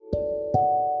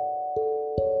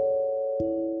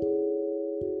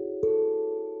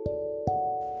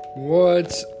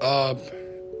What's up,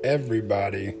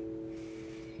 everybody?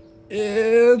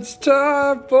 It's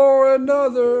time for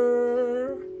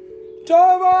another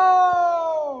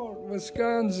Timeout with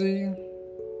Skonzii,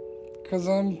 because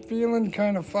I'm feeling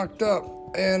kind of fucked up,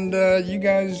 and you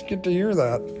guys get to hear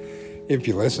that if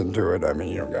you listen to it. I mean,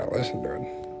 you don't gotta listen to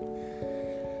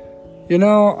it. You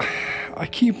know, I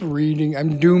keep reading.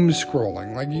 I'm doom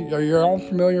scrolling. Are you all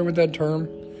familiar with that term?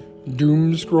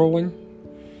 Doom scrolling?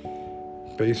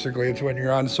 Basically, it's when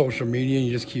you're on social media and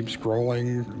you just keep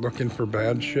scrolling, looking for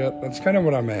bad shit. That's kind of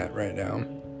what I'm at right now.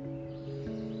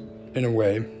 In a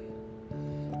way.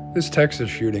 This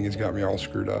Texas shooting has got me all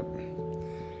screwed up.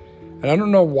 And I don't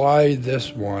know why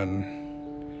this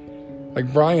one...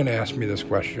 Like, Brian asked me this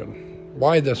question.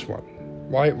 Why this one?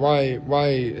 Why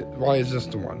is this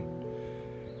the one?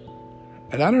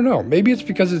 And I don't know. Maybe it's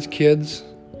because it's kids.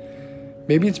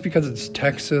 Maybe it's because it's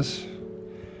Texas.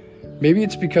 Maybe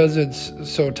it's because it's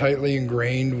so tightly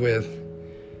ingrained with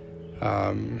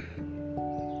the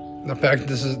fact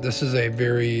that this is a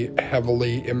very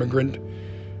heavily immigrant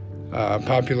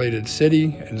populated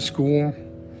city and school.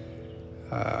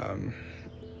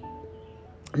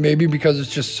 Maybe because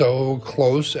it's just so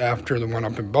close after the one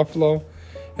up in Buffalo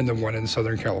and the one in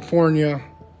Southern California.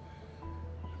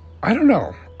 I don't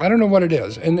know. I don't know what it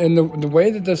is. And the way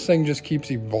that this thing just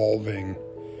keeps evolving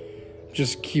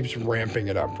just keeps ramping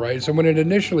it up, right? So when it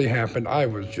initially happened, I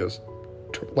was just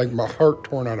like my heart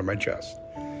torn out of my chest.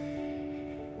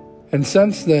 And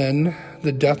since then,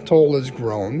 the death toll has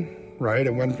grown, right?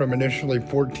 It went from initially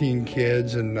 14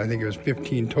 kids, and I think it was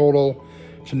 15 total,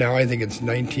 so now I think it's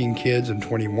 19 kids and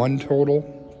 21 total,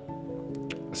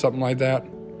 something like that.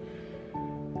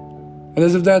 And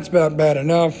as if that's bad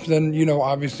enough, then, you know,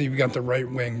 obviously you've got the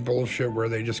right-wing bullshit where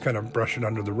they just kind of brush it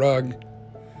under the rug.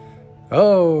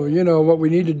 Oh, you know, what we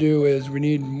need to do is we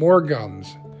need more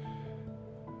guns.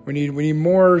 We need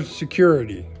more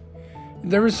security.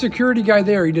 There was a security guy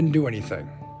there. He didn't do anything.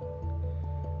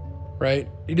 Right?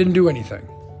 He didn't do anything.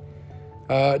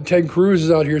 Ted Cruz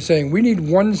is out here saying, we need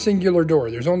one singular door.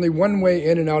 There's only one way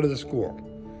in and out of the school.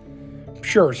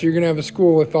 Sure, so you're going to have a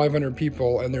school with 500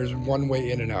 people, and there's one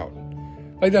way in and out.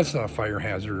 Like, that's not a fire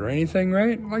hazard or anything,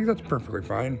 right? Like, that's perfectly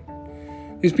fine.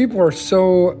 These people are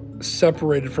so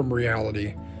separated from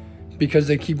reality because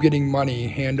they keep getting money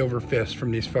hand over fist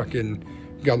from these fucking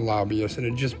gun lobbyists, and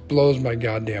it just blows my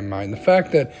goddamn mind. The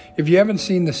fact that if you haven't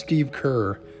seen the Steve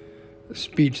Kerr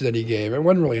speech that he gave, it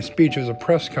wasn't really a speech, it was a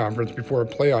press conference before a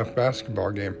playoff basketball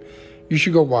game. You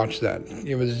should go watch that.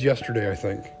 It was yesterday, I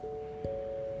think.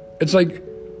 It's like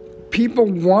people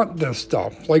want this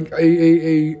stuff. Like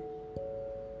a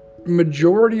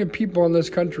majority of people in this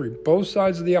country, both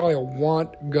sides of the aisle,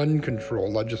 want gun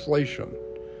control legislation.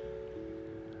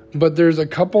 But there's a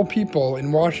couple people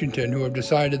in Washington who have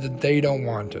decided that they don't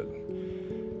want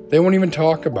it. They won't even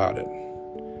talk about it.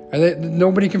 And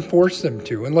nobody can force them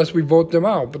to unless we vote them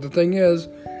out. But the thing is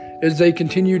they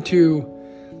continue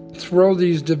to throw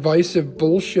these divisive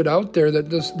bullshit out there that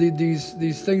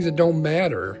these things that don't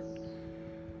matter.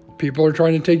 People are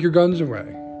trying to take your guns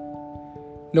away.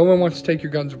 No one wants to take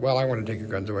your guns. Well, I want to take your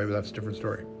guns away, but that's a different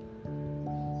story.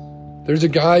 There's a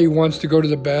guy who wants to go to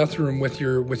the bathroom with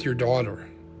your daughter.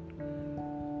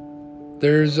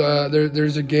 There's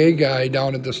a gay guy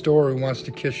down at the store who wants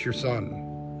to kiss your son.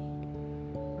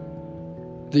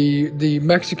 The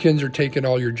Mexicans are taking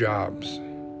all your jobs.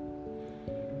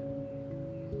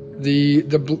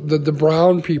 The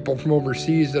brown people from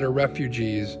overseas that are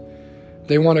refugees,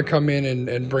 they want to come in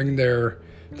and bring their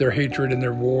hatred and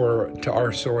their war to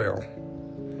our soil.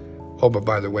 Oh, but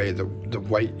by the way, the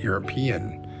white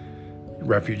European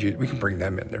refugees, we can bring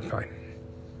them in. They're fine.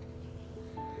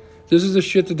 This is the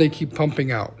shit that they keep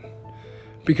pumping out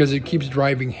because it keeps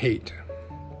driving hate.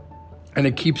 And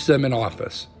it keeps them in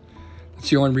office. That's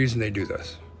the only reason they do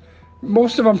this.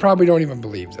 Most of them probably don't even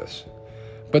believe this.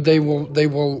 But they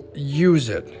will use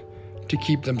it to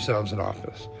keep themselves in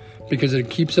office. Because it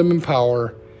keeps them in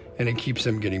power and it keeps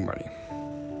them getting money.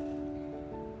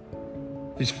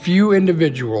 These few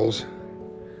individuals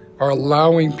are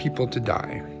allowing people to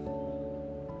die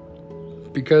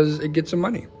because it gets them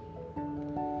money.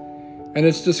 And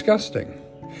it's disgusting.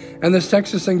 And this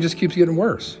Texas thing just keeps getting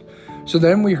worse. So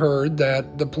then we heard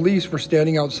that the police were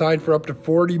standing outside for up to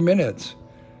 40 minutes,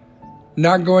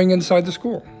 not going inside the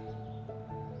school.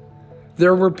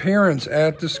 There were parents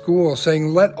at the school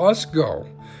saying, let us go.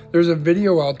 There's a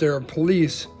video out there of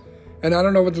police. And I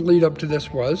don't know what the lead up to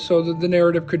this was, so the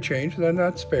narrative could change, then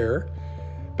that's fair.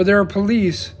 But there are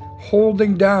police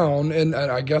holding down and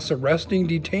I guess arresting,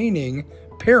 detaining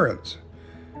parents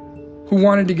who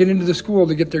wanted to get into the school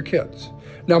to get their kids.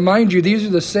 Now, mind you, these are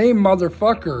the same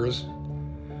motherfuckers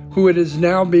who it is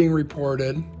now being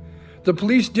reported. The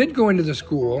police did go into the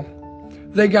school.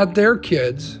 They got their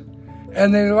kids,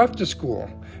 and they left the school.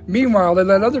 Meanwhile, they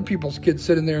let other people's kids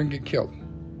sit in there and get killed.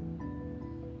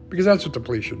 Because that's what the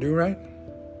police should do, right?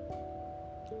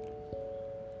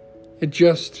 It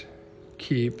just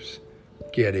keeps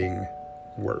getting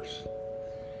worse.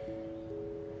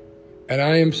 And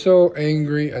I am so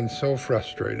angry and so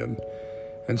frustrated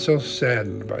and so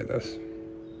saddened by this.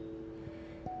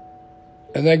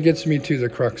 And that gets me to the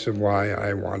crux of why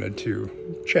I wanted to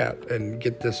chat and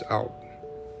get this out.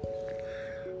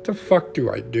 What the fuck do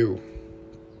I do?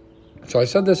 So I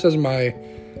said this as my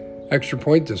extra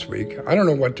point this week. I don't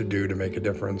know what to do to make a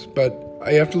difference, but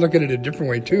I have to look at it a different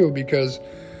way too, because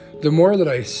the more that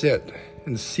I sit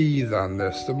and seethe on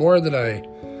this, the more that I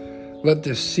let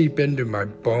this seep into my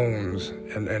bones,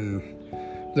 and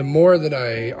the more that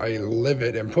I live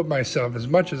it and put myself as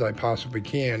much as I possibly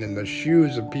can in the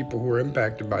shoes of people who are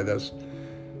impacted by this,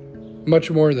 much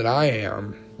more than I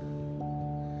am,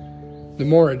 the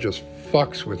more it just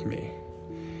fucks with me.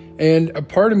 And a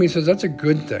part of me says that's a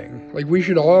good thing. Like, we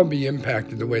should all be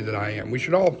impacted the way that I am. We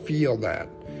should all feel that.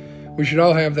 We should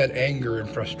all have that anger and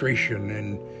frustration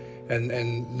and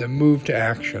the move to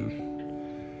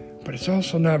action. But it's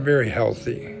also not very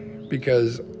healthy,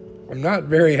 because I'm not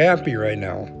very happy right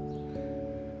now.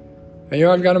 And,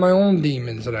 I've got my own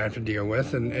demons that I have to deal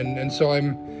with. And so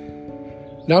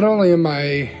not only am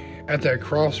I at that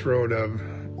crossroad of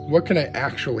what can I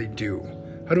actually do?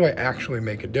 How do I actually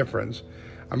make a difference?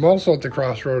 I'm also at the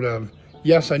crossroad of,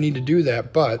 yes, I need to do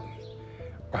that, but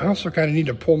I also kind of need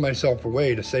to pull myself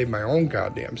away to save my own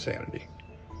goddamn sanity.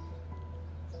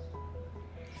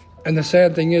 And the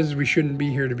sad thing is, we shouldn't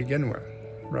be here to begin with,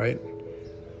 right?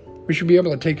 We should be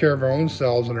able to take care of our own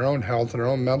selves and our own health and our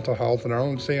own mental health and our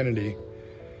own sanity.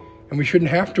 And we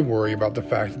shouldn't have to worry about the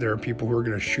fact that there are people who are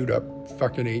going to shoot up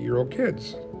fucking 8-year-old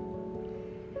kids.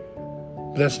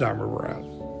 But that's not where we're at.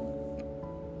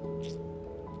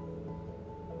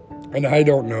 And I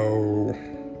don't know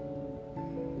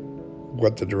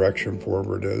what the direction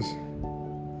forward is.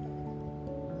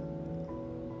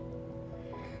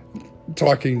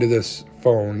 Talking to this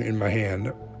phone in my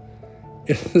hand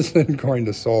isn't going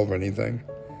to solve anything.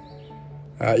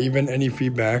 Even any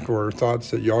feedback or thoughts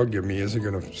that y'all give me isn't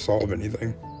going to solve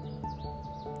anything.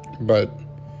 But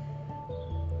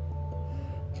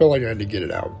I felt like I had to get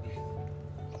it out.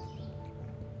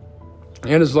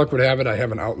 And as luck would have it, I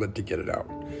have an outlet to get it out.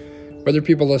 Whether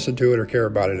people listen to it or care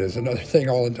about it is another thing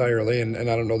all entirely, and I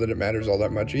don't know that it matters all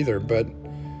that much either, but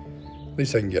at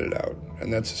least I can get it out,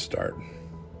 and that's a start.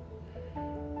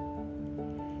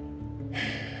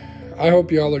 I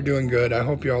hope y'all are doing good. I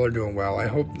hope y'all are doing well. I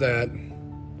hope that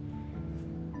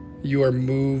you are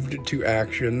moved to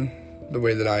action the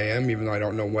way that I am, even though I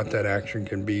don't know what that action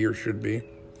can be or should be.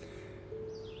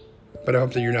 But I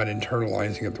hope that you're not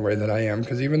internalizing it the way that I am,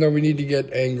 because even though we need to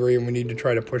get angry and we need to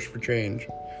try to push for change,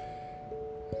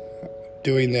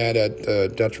 doing that at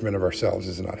the detriment of ourselves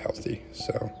is not healthy.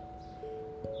 So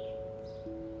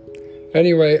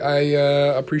anyway, I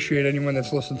appreciate anyone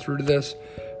that's listened through to this.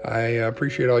 I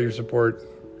appreciate all your support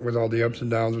with all the ups and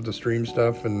downs with the stream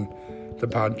stuff and the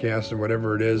podcast and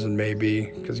whatever it is and may be,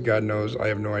 because God knows I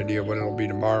have no idea what it'll be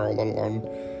tomorrow, let alone,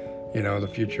 the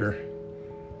future.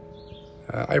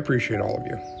 I appreciate all of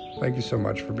you. Thank you so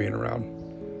much for being around.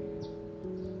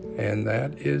 And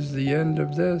that is the end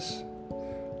of this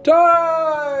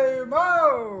Timeout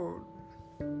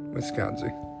with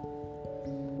Skonzii.